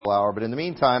hour. But in the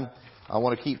meantime, I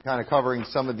want to keep kind of covering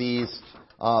some of these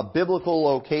biblical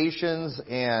locations,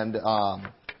 and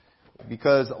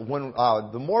because when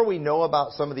the more we know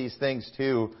about some of these things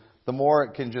too, the more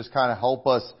it can just kind of help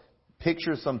us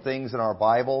picture some things in our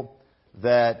Bible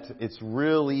that it's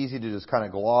real easy to just kind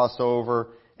of gloss over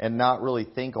and not really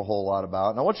think a whole lot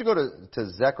about. And I want you to go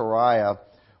to Zechariah.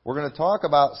 We're going to talk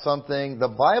about something. The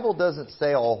Bible doesn't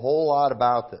say a whole lot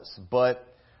about this, but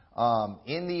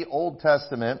in the Old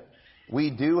Testament, we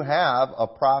do have a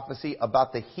prophecy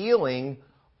about the healing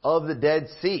of the Dead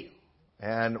Sea.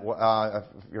 And if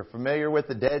you're familiar with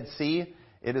the Dead Sea,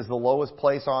 it is the lowest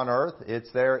place on earth.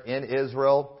 It's there in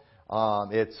Israel.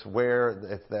 It's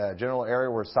the general area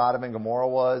where Sodom and Gomorrah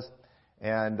was.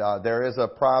 And there is a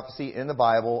prophecy in the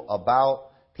Bible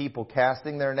about people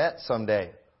casting their nets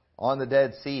someday on the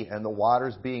Dead Sea and the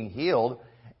waters being healed.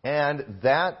 And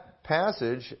that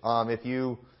passage, if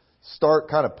you start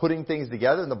kind of putting things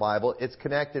together in the Bible, it's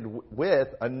connected with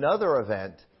another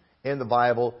event in the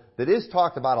Bible that is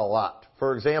talked about a lot.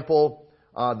 For example,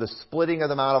 the splitting of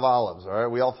the Mount of Olives. All right,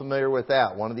 we all familiar with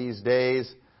that. One of these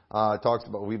days, it talks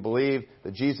about, we believe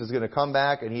that Jesus is going to come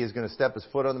back and he is going to step his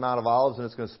foot on the Mount of Olives and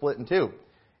it's going to split in two.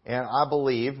 And I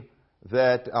believe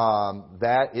that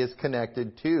that is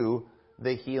connected to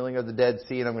the healing of the Dead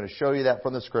Sea, and I'm going to show you that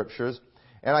from the Scriptures.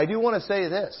 And I do want to say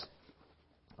this.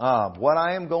 What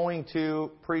I am going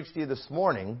to preach to you this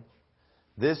morning,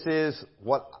 this is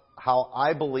how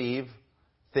I believe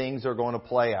things are going to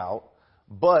play out.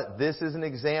 But this is an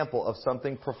example of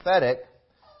something prophetic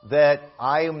that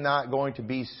I am not going to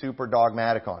be super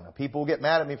dogmatic on. Now, people will get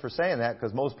mad at me for saying that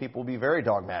because most people will be very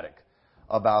dogmatic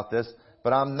about this.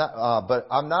 But I'm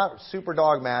not super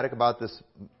dogmatic about this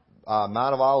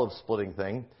Mount of Olives splitting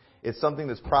thing. It's something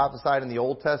that's prophesied in the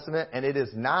Old Testament, and it is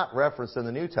not referenced in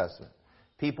the New Testament.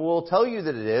 People will tell you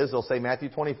that it is. They'll say Matthew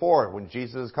 24, when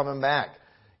Jesus is coming back.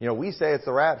 You know, we say it's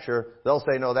the rapture. They'll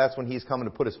say, no, that's when he's coming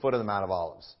to put his foot on the Mount of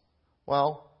Olives.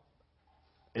 Well,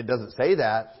 it doesn't say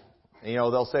that. You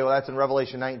know, they'll say, well, that's in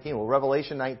Revelation 19. Well,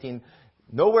 Revelation 19,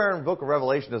 nowhere in the book of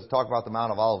Revelation does it talk about the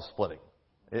Mount of Olives splitting.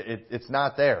 It's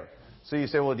not there. So you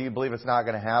say, well, do you believe it's not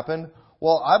going to happen?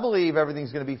 Well, I believe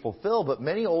everything's going to be fulfilled, but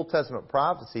many Old Testament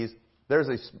prophecies,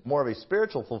 there's more of a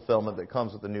spiritual fulfillment that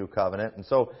comes with the new covenant. And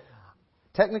so,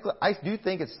 technically, I do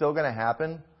think it's still going to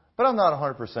happen, but I'm not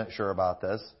 100% sure about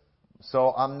this.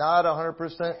 So I'm not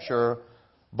 100% sure,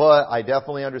 but I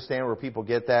definitely understand where people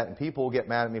get that, and people will get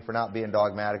mad at me for not being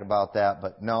dogmatic about that.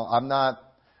 But no, I'm not.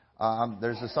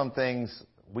 There's just some things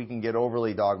we can get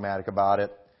overly dogmatic about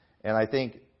it, and I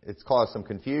think it's caused some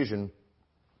confusion.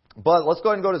 But let's go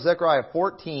ahead and go to Zechariah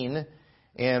 14,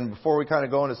 and before we kind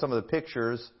of go into some of the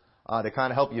pictures, to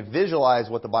kind of help you visualize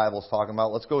what the Bible is talking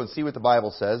about, let's go and see what the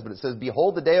Bible says. But it says,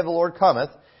 Behold, the day of the Lord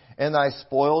cometh, and thy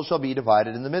spoil shall be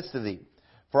divided in the midst of thee.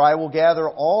 For I will gather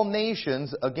all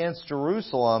nations against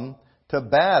Jerusalem to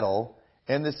battle,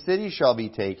 and the city shall be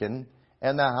taken,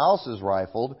 and the houses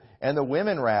rifled, and the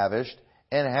women ravished,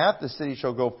 and half the city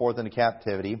shall go forth into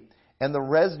captivity, and the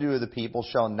residue of the people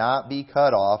shall not be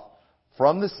cut off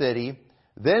from the city.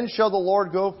 Then shall the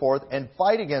Lord go forth and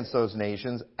fight against those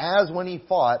nations as when he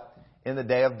fought in the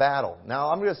day of battle.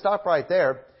 Now, I'm going to stop right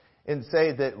there and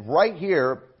say that right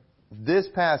here, this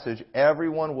passage,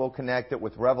 everyone will connect it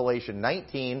with Revelation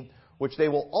 19, which they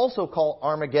will also call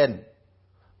Armageddon.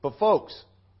 But folks,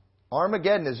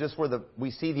 Armageddon is just where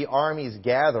we see the armies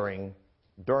gathering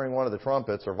during one of the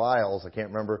trumpets or vials, I can't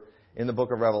remember, in the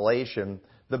book of Revelation.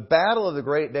 The battle of the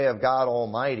great day of God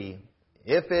Almighty,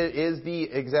 if it is the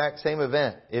exact same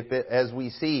event, as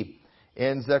we see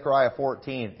in Zechariah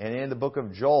 14 and in the book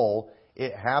of Joel,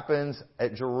 it happens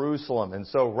at Jerusalem. And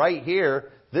so right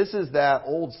here, this is that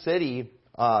old city,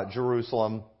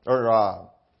 Jerusalem, or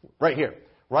right here.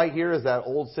 Right here is that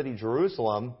old city,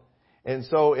 Jerusalem. And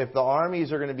so if the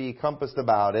armies are going to be compassed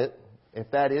about it,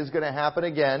 if that is going to happen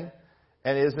again,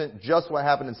 and it isn't just what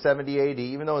happened in 70 AD,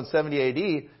 even though in 70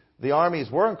 AD, the armies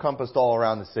were encompassed all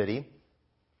around the city.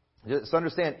 Just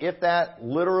understand, if that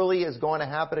literally is going to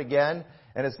happen again,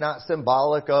 and it's not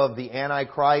symbolic of the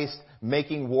Antichrist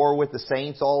making war with the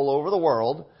saints all over the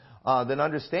world, then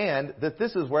understand that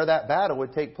this is where that battle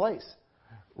would take place.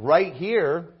 Right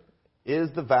here is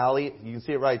the valley. You can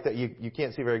see it right there. You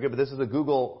can't see very good, but this is a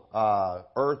Google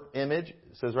Earth image.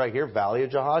 It says right here, Valley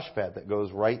of Jehoshaphat, that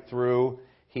goes right through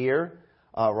here.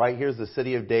 Right here is the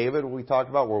city of David we talked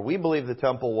about, where we believe the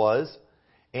temple was.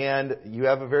 And you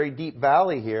have a very deep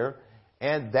valley here.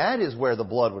 And that is where the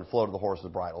blood would flow to the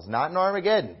horses' bridles. Not in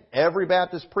Armageddon. Every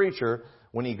Baptist preacher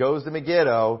When he goes to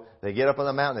Megiddo, they get up on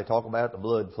the mountain, they talk about the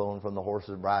blood flowing from the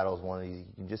horses' bridles. You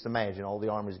can just imagine all the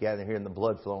armies gathering here and the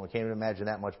blood flowing. We can't even imagine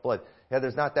that much blood. Yeah,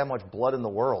 there's not that much blood in the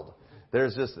world.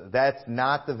 That's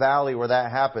not the valley where that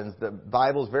happens. The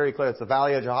Bible's very clear. It's the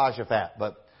valley of Jehoshaphat.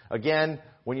 But again,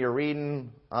 when you're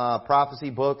reading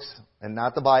prophecy books and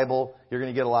not the Bible, you're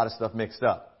going to get a lot of stuff mixed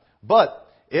up. But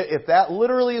if that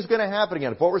literally is going to happen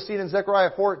again, if what we're seeing in Zechariah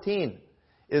 14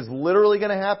 is literally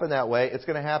going to happen that way, it's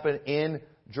going to happen in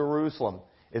Jerusalem.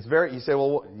 You say,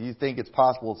 well, you think it's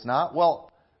possible it's not?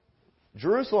 Well,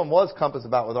 Jerusalem was compassed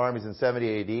about with armies in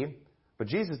 70 AD, but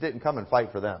Jesus didn't come and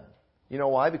fight for them. You know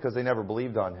why? Because they never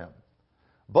believed on Him.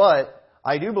 But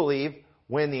I do believe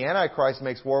when the Antichrist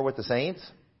makes war with the saints,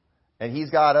 and he's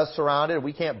got us surrounded,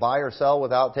 we can't buy or sell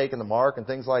without taking the mark and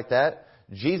things like that,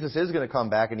 Jesus is going to come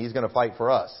back and He's going to fight for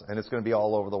us, and it's going to be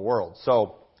all over the world.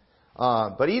 So,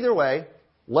 but either way,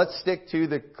 let's stick to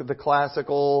the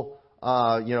classical,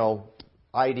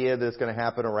 idea that it's going to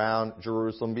happen around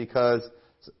Jerusalem, because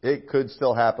it could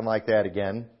still happen like that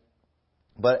again.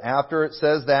 But after it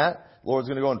says that, the Lord's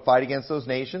going to go and fight against those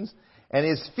nations, and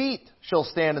His feet shall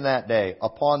stand in that day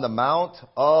upon the Mount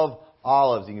of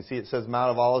Olives. You can see it says Mount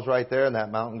of Olives right there, and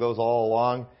that mountain goes all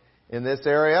along in this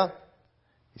area.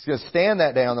 He's going to stand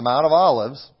that day on the Mount of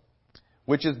Olives,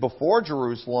 which is before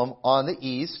Jerusalem on the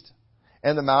east,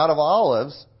 and the Mount of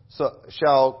Olives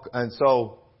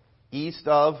so east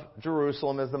of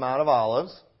Jerusalem is the Mount of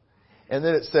Olives. And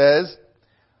then it says,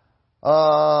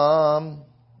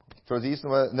 towards the east,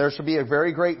 and there shall be a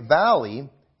very great valley,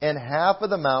 and half of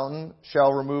the mountain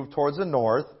shall remove towards the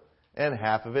north, and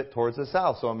half of it towards the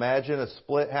south. So imagine a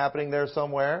split happening there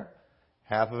somewhere.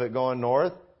 Half of it going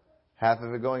north, half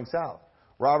of it going south.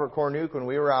 Robert Cornuke, when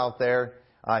we were out there,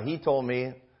 he told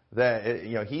me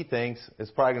that he thinks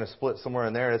it's probably going to split somewhere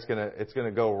in there. It's going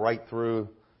to go right through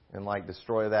and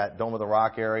destroy that Dome of the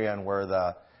Rock area, and where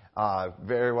the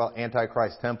very well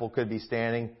Antichrist temple could be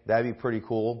standing. That'd be pretty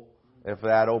cool if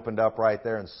that opened up right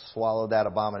there and swallowed that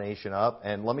abomination up.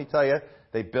 And let me tell you,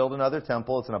 they build another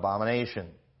temple. It's an abomination.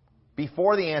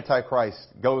 Before the Antichrist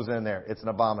goes in there, it's an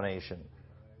abomination.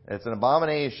 It's an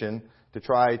abomination to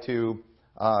try to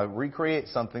recreate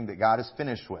something that God is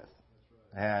finished with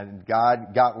and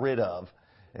God got rid of.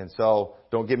 And so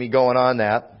don't get me going on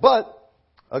that. But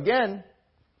again,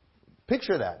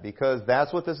 picture that, because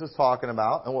that's what this is talking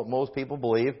about, and what most people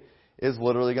believe is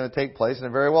literally going to take place, and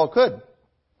it very well could.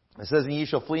 It says, and ye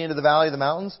shall flee into the valley of the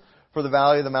mountains, for the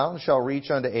valley of the mountains shall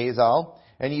reach unto Azal,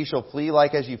 and ye shall flee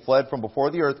like as ye fled from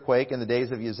before the earthquake in the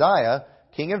days of Uzziah,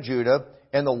 king of Judah,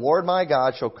 and the Lord my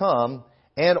God shall come,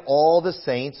 and all the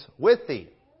saints with thee.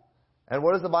 And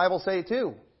what does the Bible say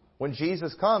too? When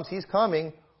Jesus comes, He's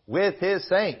coming with His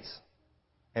saints.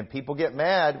 And people get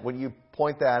mad when you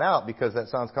point that out, because that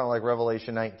sounds kind of like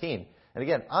Revelation 19. And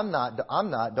again, I'm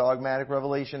not dogmatic.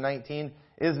 Revelation 19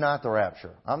 is not the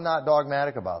rapture. I'm not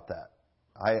dogmatic about that.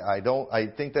 I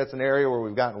think that's an area where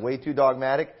we've gotten way too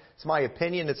dogmatic. It's my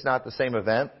opinion. It's not the same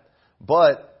event.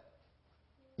 But,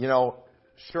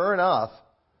 sure enough,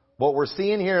 what we're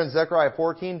seeing here in Zechariah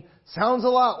 14 sounds a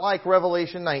lot like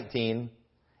Revelation 19.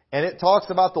 And it talks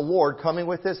about the Lord coming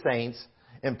with His saints.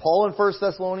 And Paul in 1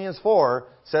 Thessalonians 4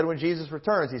 said when Jesus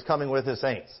returns, He's coming with His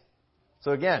saints.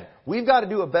 So again, we've got to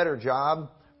do a better job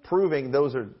proving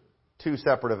those are two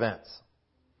separate events.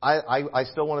 I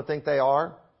still want to think they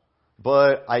are,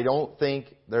 but I don't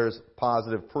think there's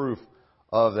positive proof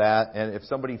of that. And if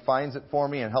somebody finds it for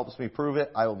me and helps me prove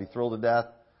it, I will be thrilled to death.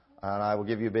 And I will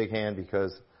give you a big hand,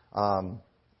 because, I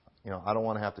don't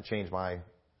want to have to change my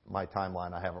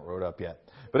timeline I haven't wrote up yet.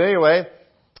 But anyway,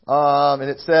 and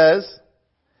it says,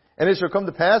 and it shall come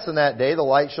to pass in that day, the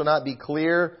light shall not be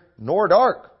clear nor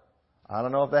dark. I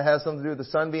don't know if that has something to do with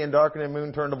the sun being darkened and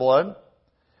moon turned to blood.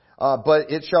 But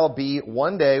it shall be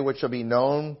one day which shall be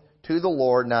known to the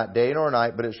Lord, not day nor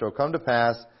night, but it shall come to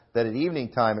pass that at evening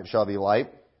time it shall be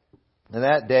light. And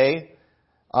that day,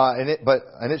 and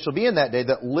it shall be in that day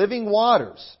that living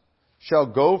waters shall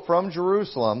go from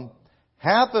Jerusalem,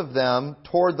 half of them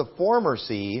toward the former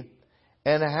sea,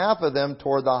 and half of them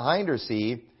toward the hinder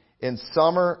sea. In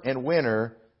summer and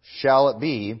winter shall it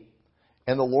be.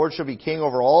 And the Lord shall be king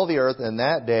over all the earth. And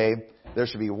that day there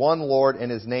shall be one Lord,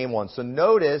 and His name one. So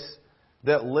notice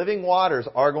that living waters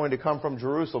are going to come from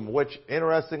Jerusalem, which,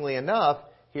 interestingly enough,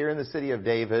 here in the city of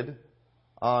David,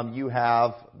 you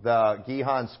have the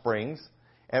Gihon Springs.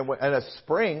 And a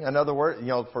spring, another word,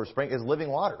 for spring, is living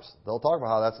waters. They'll talk about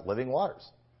how that's living waters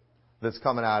that's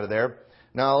coming out of there.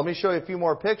 Now, let me show you a few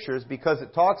more pictures, because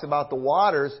it talks about the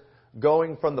waters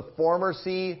going from the former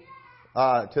sea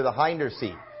to the hinder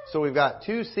sea. So we've got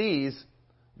two seas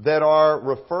that are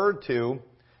referred to.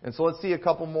 And so let's see a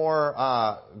couple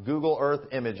more Google Earth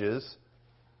images.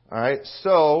 All right,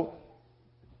 so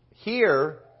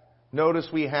here, notice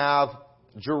we have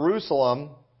Jerusalem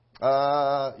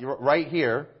right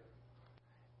here.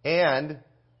 And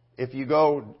if you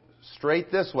go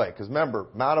straight this way, because remember,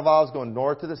 Mount of Olives going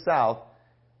north to the south,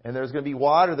 and there's going to be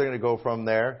water they're going to go from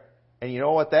there. And you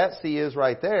know what that sea is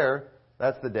right there?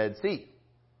 That's the Dead Sea.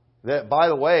 That, by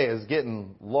the way, is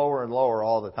getting lower and lower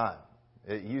all the time.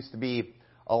 It used to be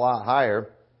a lot higher,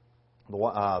 the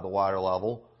water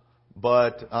level.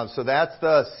 But so that's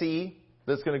the sea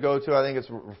that's going to go to, I think it's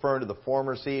referring to the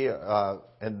former sea.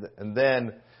 And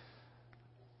then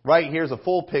right here's a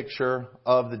full picture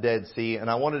of the Dead Sea. And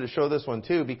I wanted to show this one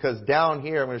too, because down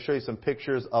here I'm going to show you some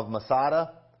pictures of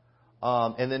Masada.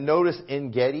 And then notice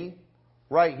En-Gedi.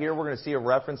 Right here we're going to see a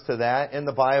reference to that in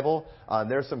the Bible.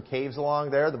 There's some caves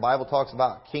along there. The Bible talks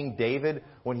about King David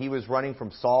when he was running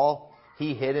from Saul.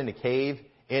 He hid in a cave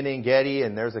in En-Gedi,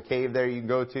 and there's a cave there you can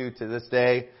go to this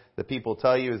day that people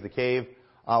tell you is the cave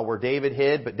where David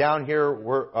hid. But down here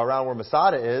around where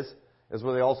Masada is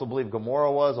where they also believe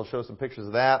Gomorrah was. I'll show some pictures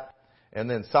of that. And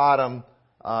then Sodom,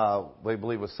 they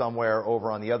believe was somewhere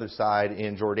over on the other side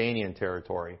in Jordanian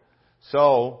territory.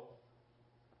 So,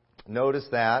 notice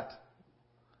that.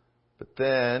 But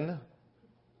then,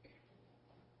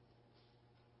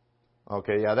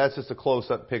 okay, yeah, that's just a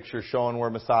close-up picture showing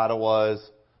where Masada was,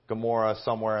 Gomorrah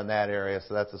somewhere in that area,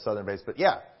 so that's the southern base. But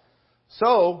yeah,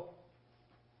 so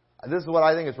this is what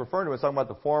I think it's referring to. It's talking about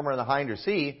the former and the hinder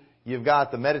sea. You've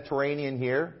got the Mediterranean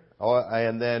here,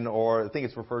 and then, or I think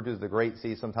it's referred to as the Great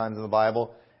Sea sometimes in the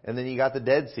Bible, and then you got the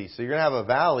Dead Sea. So you're going to have a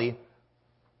valley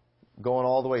going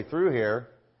all the way through here,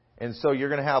 and so you're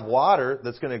going to have water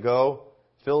that's going to go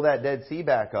fill that Dead Sea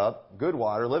back up, good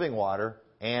water, living water,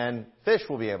 and fish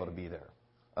will be able to be there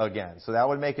again. So that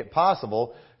would make it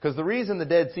possible, because the reason the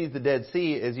Dead Sea is the Dead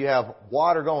Sea is you have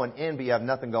water going in, but you have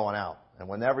nothing going out. And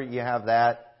whenever you have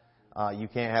that, you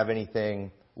can't have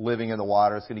anything living in the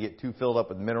water. It's going to get too filled up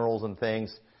with minerals and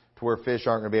things to where fish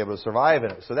aren't going to be able to survive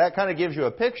in it. So that kind of gives you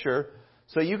a picture,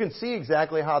 so you can see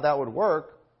exactly how that would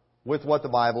work with what the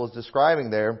Bible is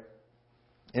describing there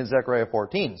in Zechariah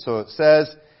 14. So it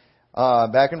says,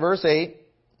 back in verse 8,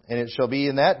 and it shall be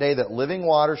in that day that living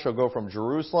water shall go from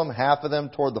Jerusalem, half of them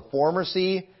toward the former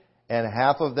sea, and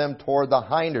half of them toward the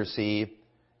hinder sea.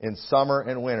 In summer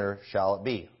and winter shall it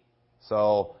be.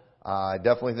 So I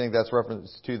definitely think that's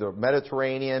reference to the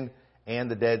Mediterranean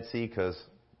and the Dead Sea, because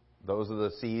those are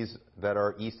the seas that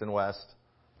are east and west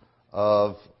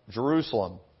of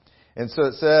Jerusalem. And so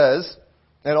it says,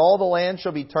 and all the land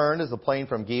shall be turned as the plain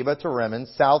from Geba to Rimmon,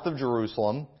 south of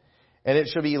Jerusalem. And it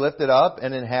shall be lifted up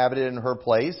and inhabited in her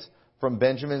place, from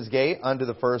Benjamin's gate unto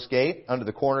the first gate, unto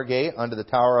the corner gate, unto the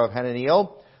tower of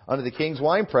Hananiel, unto the king's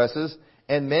wine presses,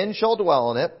 and men shall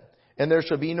dwell in it, and there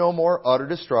shall be no more utter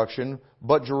destruction,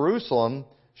 but Jerusalem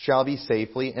shall be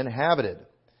safely inhabited.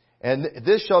 And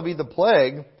this shall be the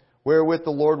plague wherewith the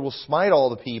Lord will smite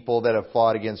all the people that have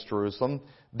fought against Jerusalem.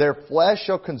 Their flesh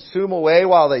shall consume away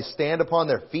while they stand upon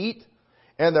their feet,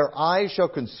 and their eyes shall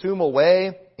consume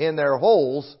away in their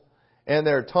holes, and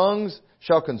their tongues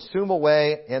shall consume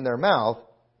away in their mouth.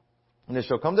 And it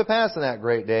shall come to pass in that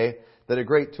great day that a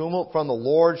great tumult from the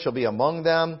Lord shall be among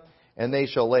them, and they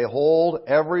shall lay hold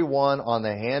every one on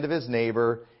the hand of his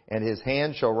neighbor, and his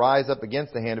hand shall rise up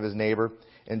against the hand of his neighbor.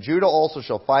 And Judah also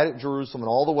shall fight at Jerusalem, and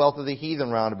all the wealth of the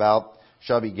heathen round about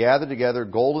shall be gathered together,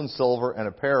 gold and silver and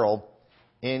apparel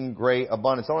in great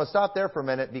abundance. I want to stop there for a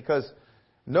minute, because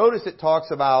notice it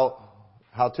talks about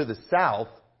how to the south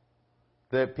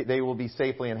that they will be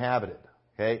safely inhabited.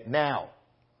 Okay? Now,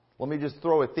 let me just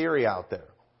throw a theory out there.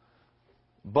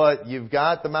 But you've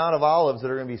got the Mount of Olives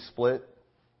that are going to be split.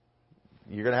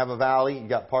 You're going to have a valley. You've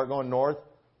got part going north,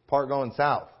 part going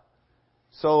south.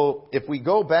 So if we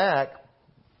go back,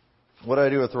 what do I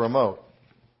do with the remote?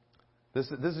 This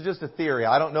is just a theory.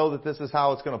 I don't know that this is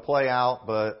how it's going to play out,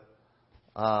 but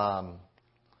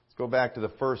let's go back to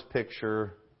the first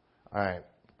picture. All right.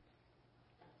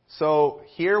 So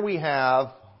here we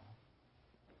have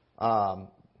the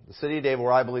city of David,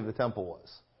 where I believe the temple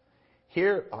was.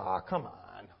 Here, come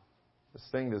on. This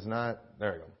thing does not,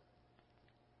 there we go.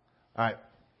 All right.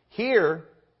 Here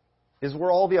is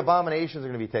where all the abominations are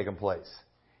going to be taking place.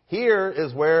 Here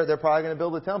is where they're probably going to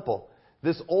build a temple.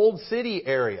 This old city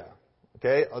area,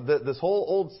 okay, this whole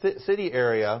old city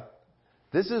area,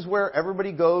 this is where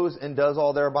everybody goes and does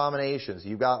all their abominations.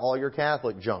 You've got all your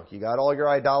Catholic junk. You got all your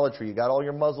idolatry. You got all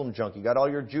your Muslim junk. You got all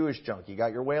your Jewish junk. You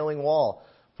got your Wailing Wall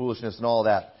foolishness and all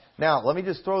that. Now, let me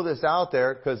just throw this out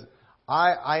there, because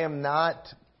I am not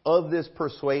of this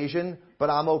persuasion, but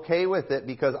I'm okay with it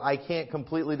because I can't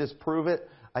completely disprove it.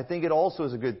 I think it also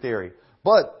is a good theory.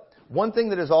 But one thing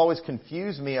that has always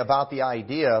confused me about the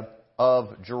idea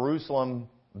of Jerusalem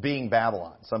being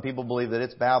Babylon. Some people believe that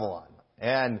it's Babylon.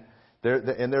 And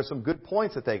there's some good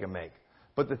points that they can make.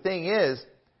 But the thing is,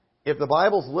 if the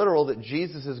Bible's literal that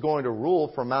Jesus is going to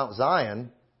rule from Mount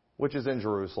Zion, which is in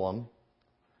Jerusalem,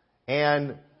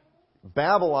 and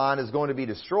Babylon is going to be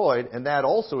destroyed, and that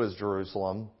also is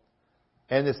Jerusalem,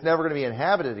 and it's never going to be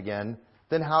inhabited again,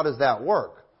 then how does that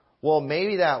work? Well,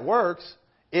 maybe that works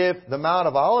if the Mount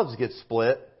of Olives gets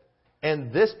split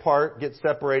and this part gets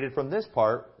separated from this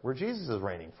part where Jesus is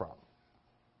reigning from.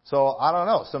 So, I don't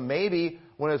know. So maybe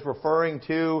when it's referring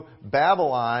to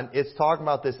Babylon, it's talking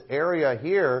about this area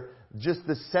here, just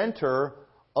the center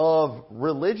of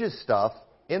religious stuff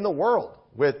in the world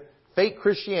with fake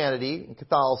Christianity and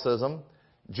Catholicism,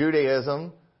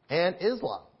 Judaism, and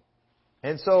Islam.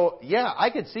 And so, yeah, I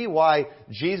could see why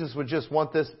Jesus would just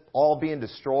want this all being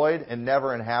destroyed and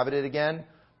never inhabited again.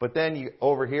 But then you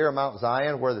over here at Mount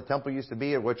Zion, where the temple used to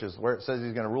be, which is where it says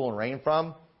He's going to rule and reign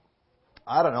from,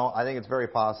 I don't know. I think it's very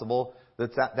possible that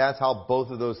that's how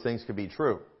both of those things could be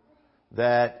true.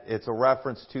 That it's a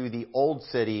reference to the old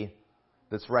city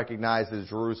that's recognized as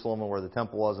Jerusalem and where the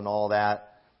temple was and all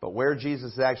that. But where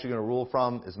Jesus is actually going to rule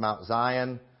from is Mount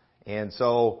Zion. And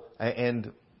so,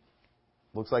 and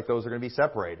looks like those are going to be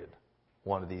separated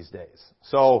one of these days.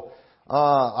 So,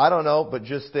 I don't know, but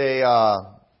just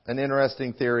an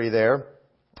interesting theory there.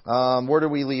 Where do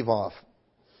we leave off?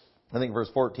 I think verse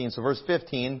 14. So verse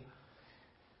 15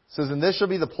 says, "And this shall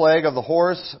be the plague of the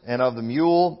horse, and of the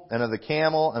mule, and of the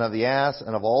camel, and of the ass,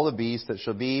 and of all the beasts that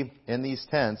shall be in these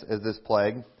tents as this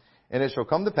plague. And it shall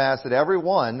come to pass that every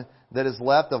one that is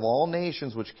left of all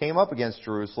nations which came up against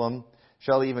Jerusalem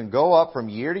shall even go up from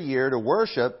year to year to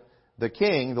worship the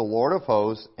King, the Lord of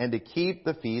hosts, and to keep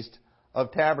the Feast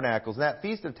of Tabernacles." And that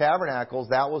Feast of Tabernacles,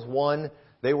 that was one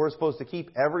they were supposed to keep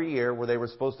every year, where they were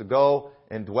supposed to go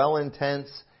and dwell in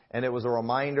tents. And it was a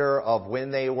reminder of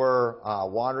when they were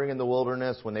wandering in the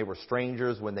wilderness, when they were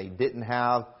strangers, when they didn't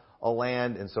have a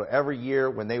land. And so every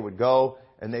year when they would go,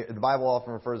 and the Bible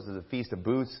often refers to the Feast of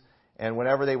Booths, and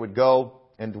whenever they would go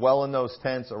and dwell in those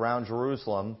tents around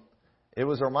Jerusalem, it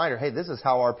was a reminder, hey, this is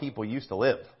how our people used to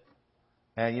live.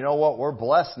 And you know what? We're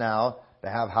blessed now to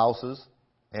have houses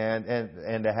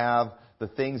and to have the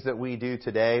things that we do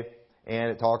today. And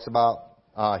it talks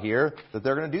about here that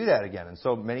they're going to do that again. And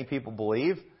so many people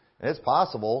believe, and it's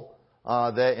possible,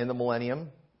 that in the millennium,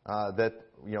 that,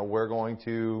 you know, we're going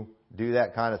to do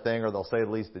that kind of thing, or they'll say at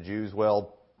least the Jews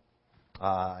will.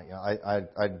 I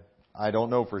don't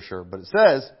know for sure. But it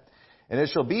says, "And it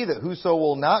shall be that whoso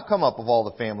will not come up of all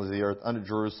the families of the earth unto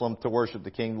Jerusalem to worship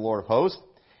the King, the Lord of hosts,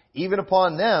 even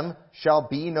upon them shall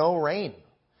be no rain."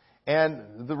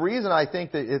 And the reason I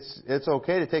think that it's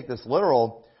okay to take this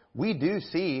literal, we do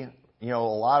see, you know,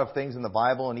 a lot of things in the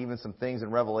Bible and even some things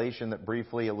in Revelation that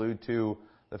briefly allude to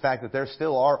the fact that there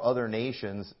still are other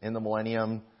nations in the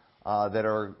millennium that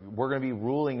we're going to be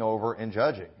ruling over and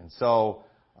judging. And so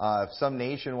if some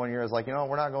nation one year is like, you know,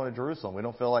 we're not going to Jerusalem, we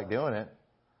don't feel like doing it,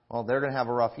 well, they're going to have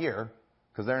a rough year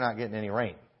because they're not getting any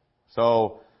rain.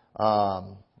 So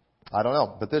I don't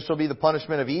know. "But this shall be the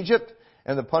punishment of Egypt,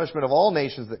 and the punishment of all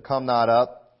nations that come not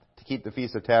up to keep the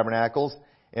Feast of Tabernacles.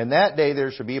 And that day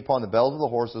there shall be upon the bells of the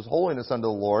horses holiness unto the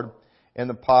Lord, and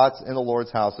the pots in the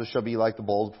Lord's houses shall be like the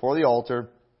bowls before the altar.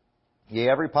 Yea,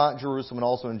 every pot in Jerusalem and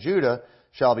also in Judah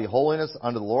shall be holiness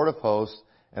unto the Lord of hosts,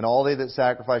 and all they that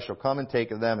sacrifice shall come and take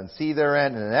of them and see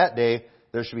therein. And in that day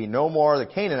there shall be no more the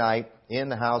Canaanite in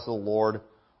the house of the Lord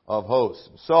of hosts."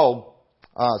 So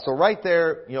right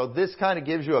there, you know, this kind of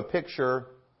gives you a picture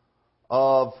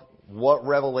of what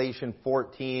Revelation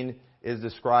 14 is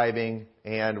describing.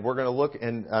 And we're going to look,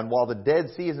 and while the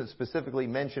Dead Sea isn't specifically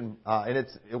mentioned, and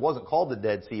it wasn't called the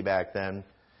Dead Sea back then,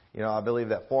 you know, I believe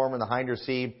that former and the hinder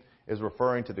sea is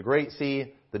referring to the Great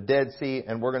Sea, the Dead Sea,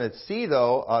 and we're going to see,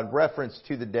 though, a reference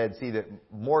to the Dead Sea that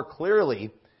more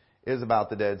clearly is about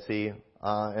the Dead Sea.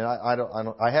 And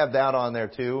I have that on there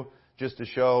too, just to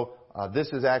show this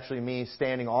is actually me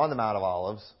standing on the Mount of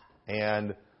Olives,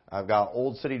 and I've got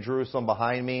Old City Jerusalem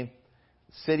behind me.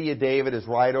 City of David is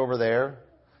right over there.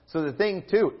 So the thing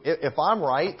too, if I'm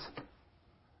right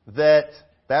that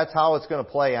that's how it's going to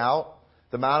play out,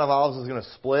 the Mount of Olives is going to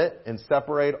split and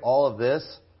separate all of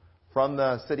this from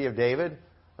the City of David,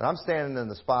 then I'm standing in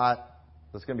the spot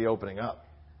that's going to be opening up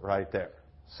right there.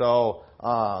 So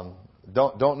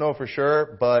don't know for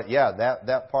sure, but yeah,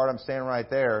 that part I'm standing right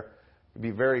there would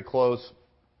be very close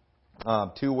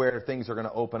to where things are going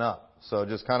to open up. So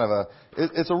just kind of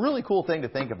it's a really cool thing to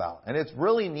think about. And it's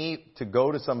really neat to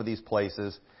go to some of these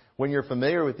places when you're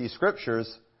familiar with these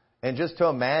scriptures And just to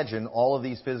imagine all of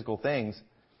these physical things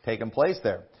taking place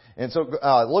there. And so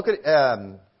look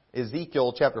at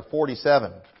Ezekiel chapter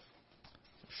 47.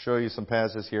 Show you some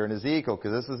passages here in Ezekiel,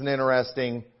 because this is an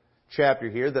interesting chapter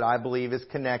here that I believe is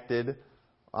connected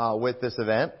with this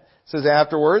event. It says,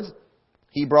 afterwards,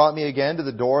 he brought me again to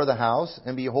the door of the house,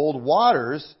 and behold,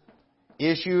 waters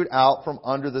issued out from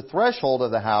under the threshold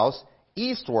of the house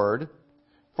eastward,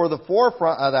 for the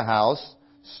forefront of the house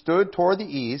stood toward the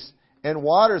east, and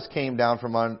waters came down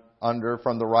from under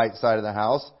from the right side of the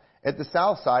house at the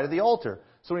south side of the altar.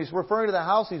 So when he's referring to the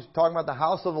house, he's talking about the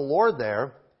house of the Lord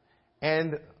there.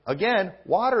 And again,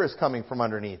 water is coming from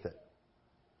underneath it.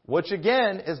 Which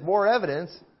again is more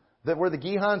evidence that where the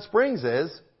Gihon Springs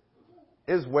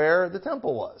is where the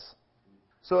temple was.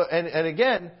 So, and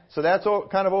again, so that's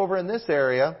kind of over in this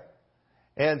area.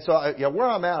 And so, where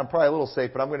I'm at, I'm probably a little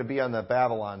safe, but I'm going to be on the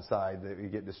Babylon side that you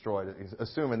get destroyed,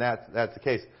 assuming that's the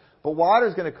case. But water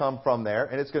is going to come from there,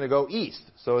 and it's going to go east.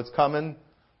 So it's coming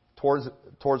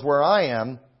towards where I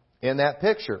am in that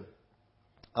picture.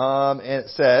 And it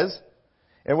says,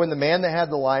 and when the man that had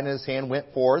the line in his hand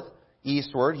went forth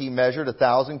eastward, he measured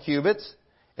 1,000 cubits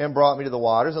and brought me to the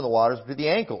waters, and the waters were to the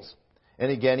ankles.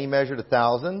 And again he measured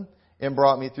 1,000 and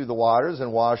brought me through the waters,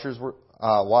 and waters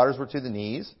were to the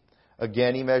knees.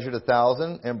 Again he measured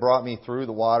 1,000 and brought me through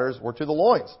the waters were to the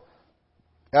loins.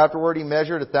 Afterward he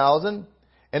measured 1,000,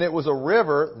 and it was a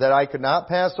river that I could not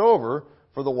pass over,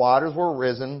 for the waters were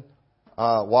risen,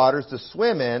 waters to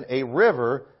swim in, a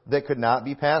river that could not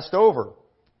be passed over.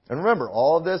 And remember,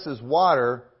 all of this is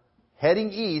water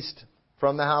heading east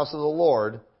from the house of the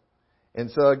Lord.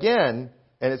 And so again,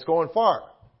 and it's going far.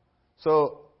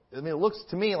 So, I mean, it looks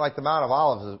to me like the Mount of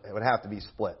Olives would have to be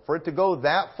split. For it to go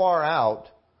that far out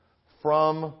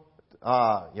from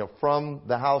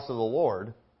the house of the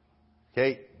Lord,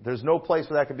 okay, there's no place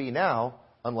where that could be now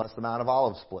unless the Mount of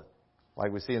Olives split,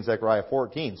 like we see in Zechariah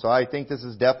 14. So I think this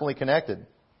is definitely connected.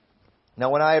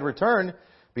 Now when I had returned,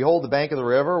 behold, the bank of the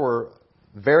river were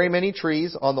very many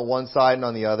trees on the one side and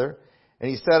on the other. And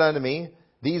he said unto me,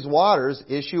 these waters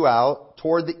issue out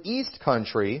toward the east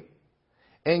country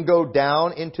and go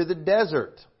down into the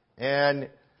desert. And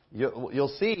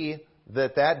you'll see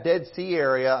that Dead Sea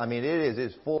area, I mean, it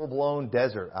is full-blown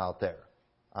desert out there.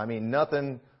 I mean,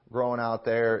 nothing growing out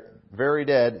there, very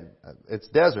dead. It's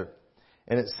desert.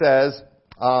 And it says,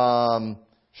 go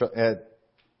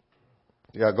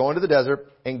into the desert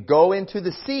and go into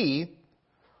the sea,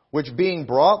 which being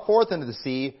brought forth into the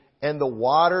sea, and the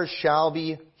waters shall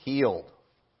be healed.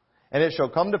 And it shall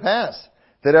come to pass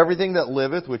that everything that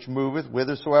liveth, which moveth,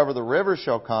 whithersoever the rivers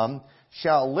shall come,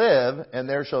 shall live, and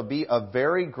there shall be a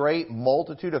very great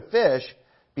multitude of fish,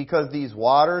 because these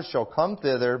waters shall come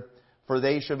thither, for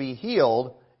they shall be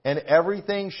healed, and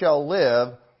everything shall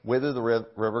live whither the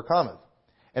river cometh.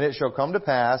 And it shall come to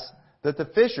pass that the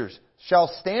fishers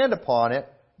shall stand upon it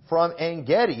from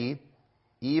En-gedi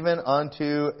even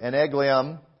unto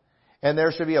En-eglaim, and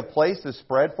there shall be a place to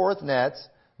spread forth nets.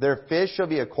 Their fish shall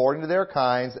be according to their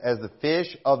kinds, as the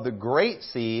fish of the great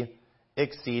sea,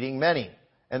 exceeding many.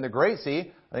 And the great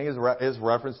sea, I think, is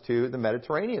reference to the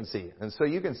Mediterranean Sea. And so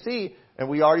you can see, and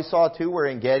we already saw too where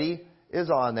En-gedi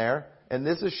is on there, and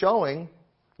this is showing,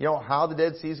 how the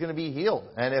Dead Sea is going to be healed.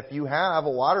 And if you have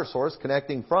a water source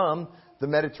connecting from the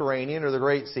Mediterranean or the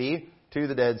Great Sea to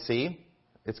the Dead Sea,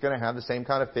 it's going to have the same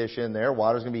kind of fish in there.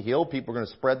 Water's going to be healed. People are going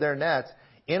to spread their nets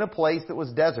in a place that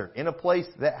was desert, in a place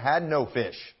that had no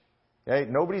fish. Okay?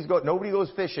 Nobody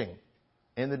goes fishing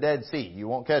in the Dead Sea. You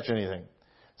won't catch anything.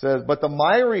 It says, but the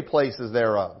miry places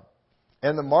thereof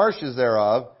and the marshes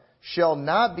thereof shall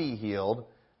not be healed.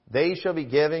 They shall be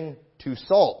given to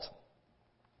salt.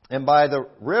 And by the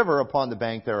river upon the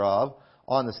bank thereof,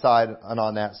 on the side and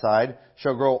on that side,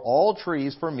 shall grow all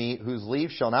trees for meat, whose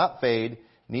leaves shall not fade,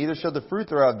 neither shall the fruit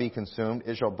thereof be consumed.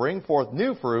 It shall bring forth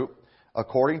new fruit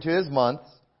according to his months,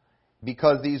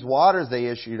 because these waters they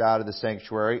issued out of the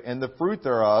sanctuary, and the fruit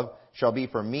thereof shall be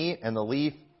for meat, and the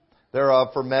leaf thereof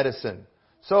for medicine.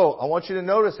 So, I want you to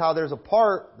notice how there's a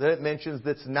part that it mentions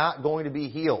that's not going to be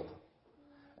healed.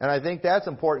 And I think that's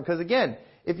important, because again,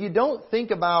 if you don't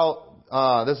think about,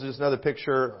 this is just another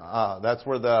picture, that's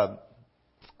where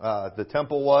the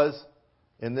temple was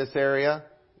in this area.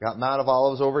 Got Mount of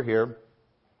Olives over here.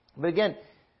 But again,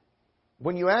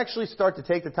 when you actually start to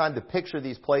take the time to picture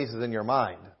these places in your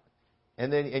mind,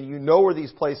 and you know where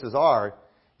these places are,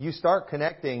 you start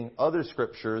connecting other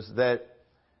scriptures that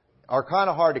are kind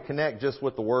of hard to connect just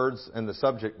with the words and the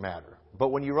subject matter. But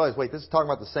when you realize, wait, this is talking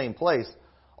about the same place,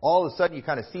 all of a sudden you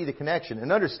kind of see the connection.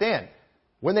 And understand,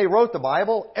 when they wrote the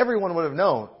Bible, everyone would have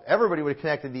known, everybody would have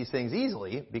connected these things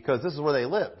easily, because this is where they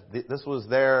lived. This was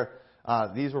their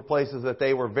These were places that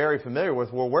they were very familiar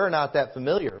with. Well, we're not that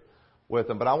familiar with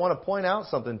them. But I want to point out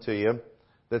something to you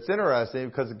that's interesting,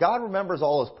 because God remembers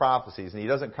all His prophecies, and He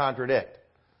doesn't contradict.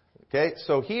 Okay,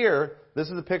 so here, this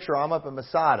is a picture. I'm up at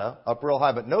Masada, up real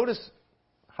high, but notice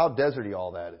how deserty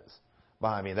all that is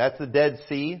behind me. That's the Dead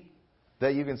Sea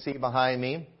that you can see behind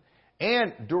me.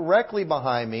 And directly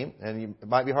behind me, and it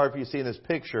might be hard for you to see in this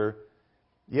picture,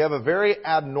 you have a very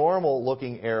abnormal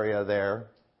looking area there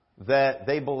that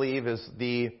they believe is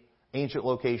the ancient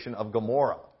location of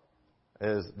Gomorrah.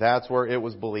 That's where it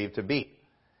was believed to be.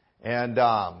 And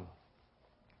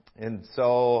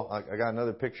so I got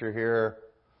another picture here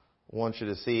I want you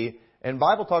to see. And the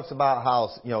Bible talks about how,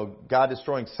 God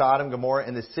destroying Sodom, Gomorrah,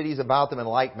 and the cities about them in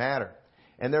like manner.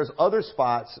 And there's other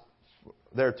spots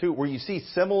there too where you see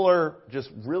similar, just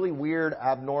really weird,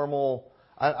 abnormal,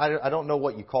 I don't know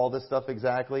what you call this stuff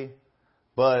exactly,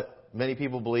 but many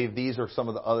people believe these are some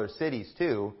of the other cities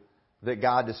too that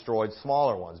God destroyed,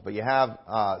 smaller ones. But you have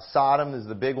Sodom is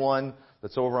the big one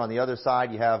that's over on the other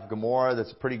side. You have Gomorrah,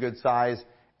 that's a pretty good size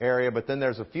area. But then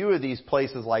there's a few of these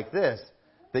places like this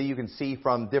that you can see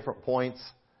from different points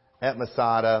at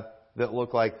Masada that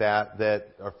look like that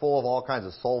are full of all kinds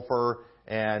of sulfur,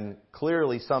 and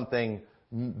clearly something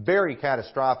very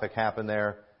catastrophic happened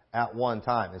there at one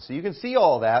time. And so you can see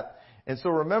all that. And so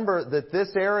remember that this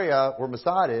area where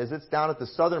Masada is, it's down at the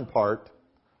southern part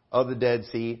of the Dead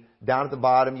Sea. Down at the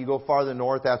bottom, you go farther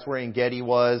north, that's where En-Gedi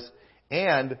was.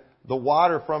 And the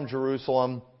water from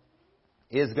Jerusalem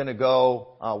is going to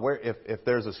go where if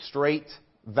there's a straight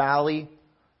valley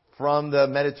from the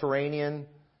Mediterranean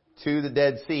to the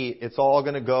Dead Sea, it's all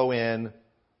going to go in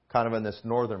kind of in this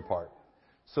northern part.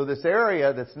 So this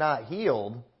area that's not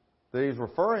healed, that he's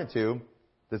referring to,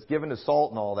 that's given to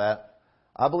salt and all that,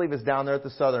 I believe is down there at the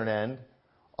southern end,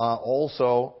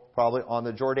 also probably on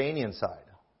the Jordanian side.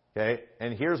 Okay,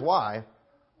 and here's why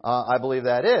I believe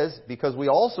that is, because we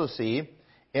also see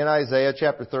in Isaiah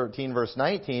chapter 13, verse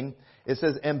 19, it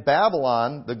says, "And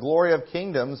Babylon, the glory of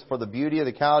kingdoms, for the beauty of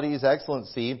the Chaldees'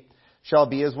 excellency, shall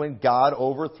be as when God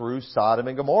overthrew Sodom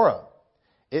and Gomorrah.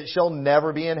 It shall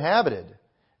never be inhabited,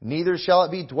 neither shall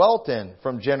it be dwelt in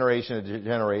from generation to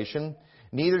generation.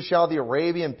 Neither shall the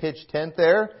Arabian pitch tent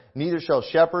there, neither shall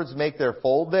shepherds make their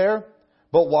fold there.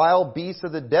 But wild beasts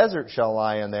of the desert shall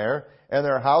lie in there, and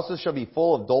their houses shall be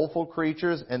full of doleful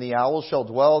creatures, and the owls shall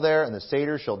dwell there, and the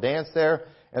satyrs shall dance there,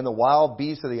 and the wild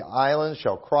beasts of the islands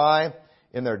shall cry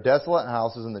in their desolate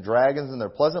houses, and the dragons in their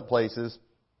pleasant places.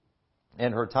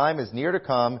 And her time is near to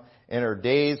come, and her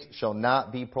days shall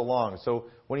not be prolonged." So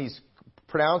when he's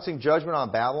pronouncing judgment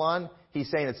on Babylon, he's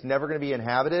saying it's never going to be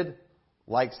inhabited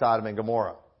like Sodom and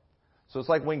Gomorrah. So it's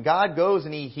like when God goes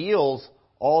and He heals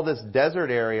all this desert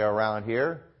area around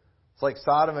here, it's like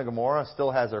Sodom and Gomorrah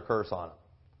still has their curse on them.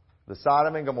 The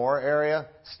Sodom and Gomorrah area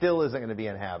still isn't going to be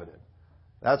inhabited.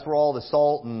 That's where all the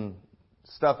salt and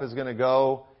stuff is going to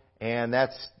go, and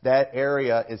that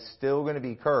area is still going to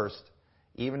be cursed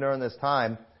even during this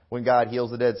time when God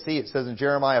heals the Dead Sea. It says in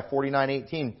Jeremiah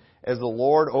 49:18, "As the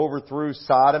Lord overthrew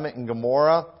Sodom and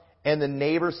Gomorrah and the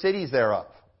neighbor cities thereof."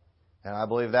 And I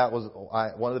believe that was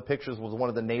one of the pictures was one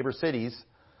of the neighbor cities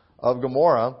of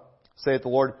Gomorrah. Saith the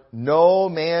Lord, "No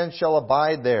man shall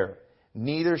abide there,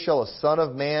 neither shall a son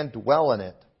of man dwell in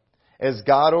it. As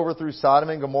God overthrew Sodom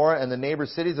and Gomorrah and the neighbor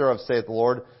cities thereof, saith the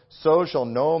Lord, so shall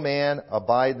no man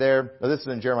abide there." Now, this is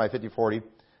in Jeremiah 50:40.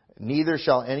 "Neither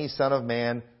shall any son of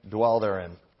man dwell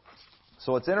therein."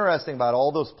 So what's interesting about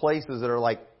all those places that are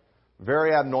like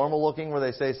very abnormal looking, where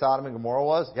they say Sodom and Gomorrah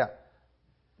was,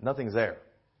 nothing's there.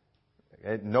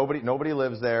 Nobody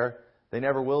lives there. They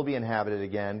never will be inhabited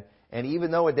again. And even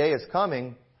though a day is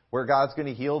coming where God's going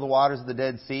to heal the waters of the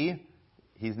Dead Sea,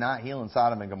 He's not healing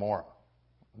Sodom and Gomorrah.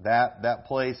 That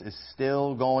place is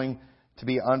still going to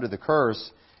be under the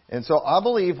curse. And so I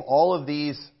believe all of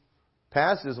these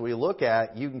passages we look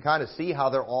at, you can kind of see how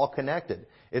they're all connected.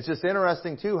 It's just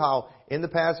interesting, too, how in the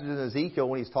passage in Ezekiel,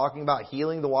 when he's talking about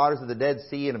healing the waters of the Dead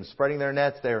Sea and them spreading their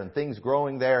nets there and things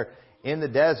growing there in the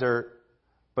desert,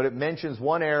 but it mentions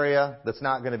one area that's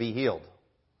not going to be healed.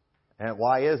 And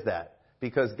why is that?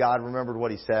 Because God remembered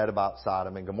what He said about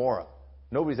Sodom and Gomorrah.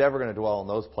 Nobody's ever going to dwell in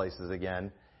those places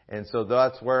again. And so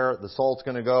that's where the salt's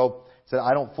going to go. He said,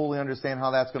 I don't fully understand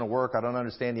how that's going to work. I don't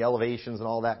understand the elevations and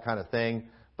all that kind of thing.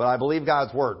 But I believe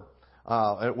God's Word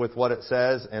with what it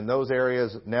says. And those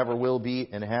areas never will be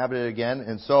inhabited again.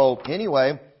 And so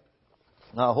anyway,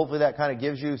 hopefully that kind of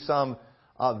gives you some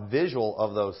visual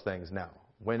of those things now.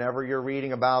 Whenever you're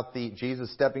reading about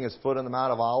Jesus stepping His foot on the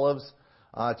Mount of Olives,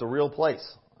 it's a real place.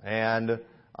 And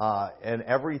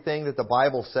everything that the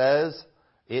Bible says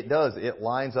It does. It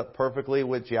lines up perfectly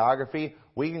with geography.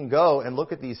 We can go and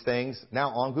look at these things now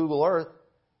on Google Earth,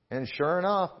 and sure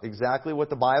enough, exactly what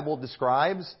the Bible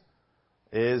describes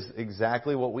is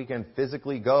exactly what we can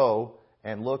physically go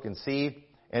and look and see.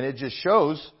 And it just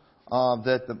shows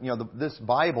that this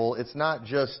Bible, it's not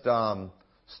just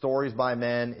stories by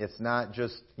men. It's not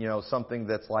just something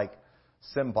that's like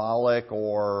symbolic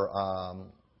or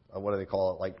what do they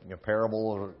call it, like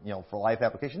parable or for life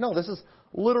application. No, this is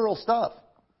literal stuff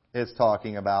it's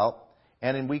talking about.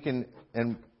 And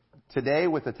today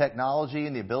with the technology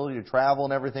and the ability to travel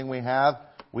and everything we have,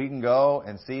 we can go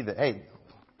and see that, hey,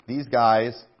 these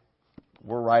guys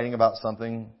were writing about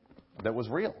something that was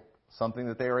real, something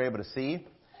that they were able to see.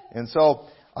 And so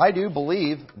I do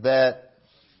believe that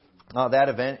that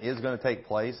event is going to take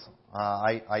place.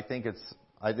 I think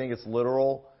it's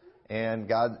literal,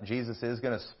 and Jesus is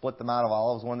going to split the Mount of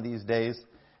Olives one of these days.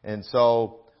 And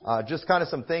so just kind of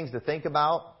some things to think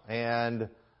about, and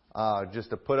just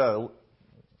to put a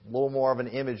little more of an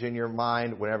image in your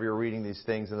mind whenever you're reading these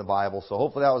things in the Bible. So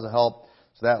hopefully that was a help.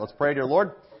 So let's pray. Dear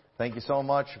Lord, thank you so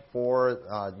much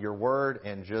for your word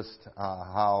and just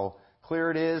how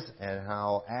clear it is and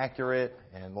how accurate.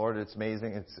 And Lord, it's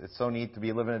amazing. It's so neat to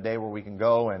be living a day where we can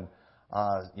go and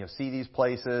see these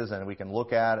places, and we can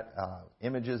look at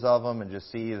images of them and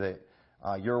just see that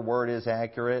your word is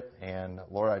accurate. And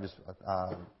Lord, I just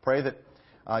pray that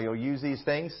you'll use these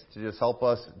things to just help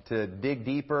us to dig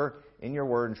deeper in your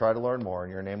word and try to learn more. In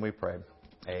your name we pray.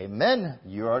 Amen.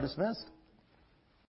 You are dismissed.